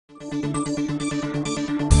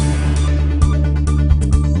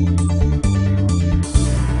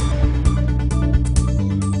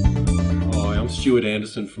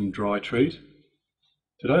Anderson from Dry Treat.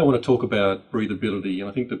 Today I want to talk about breathability, and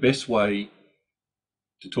I think the best way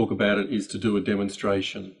to talk about it is to do a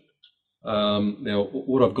demonstration. Now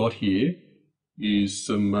what I've got here is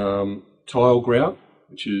some tile grout,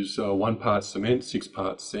 which is 1 part cement, 6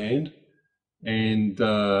 parts sand, and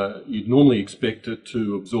you'd normally expect it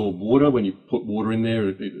to absorb water. When you put water in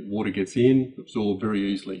there, water gets in, absorbed very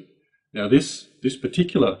easily. Now this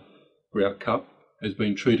particular grout cup has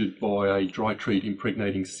been treated by a dry treat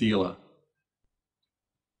impregnating sealer.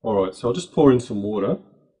 Alright, so I'll just pour in some water,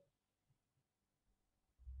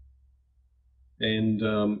 and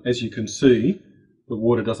as you can see, the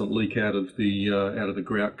water doesn't leak out of the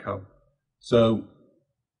grout cup. So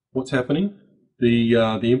what's happening? The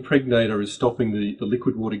impregnator is stopping the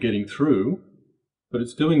liquid water getting through, but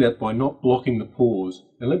it's doing that by not blocking the pores.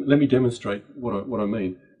 And let me demonstrate what I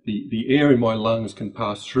mean. The air in my lungs can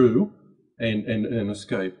pass through and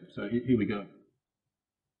escape. So here we go.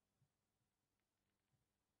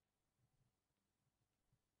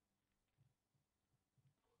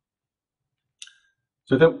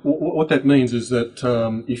 So what that means is that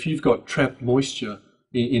if you've got trapped moisture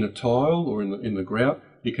in a tile or in the grout,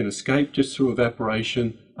 it can escape just through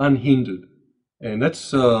evaporation unhindered, and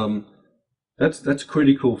that's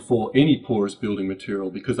critical for any porous building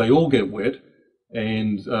material, because they all get wet.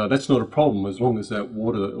 And that's not a problem as long as that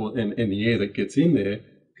water and the air that gets in there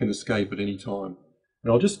can escape at any time.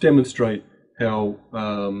 And I'll just demonstrate how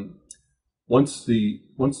once the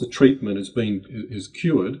treatment is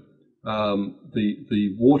cured,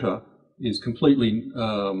 the water is completely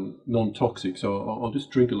non-toxic. So I'll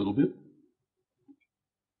just drink a little bit.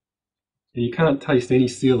 And you can't taste any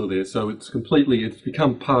sealer there, so it's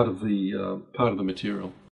become part of the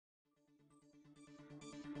material.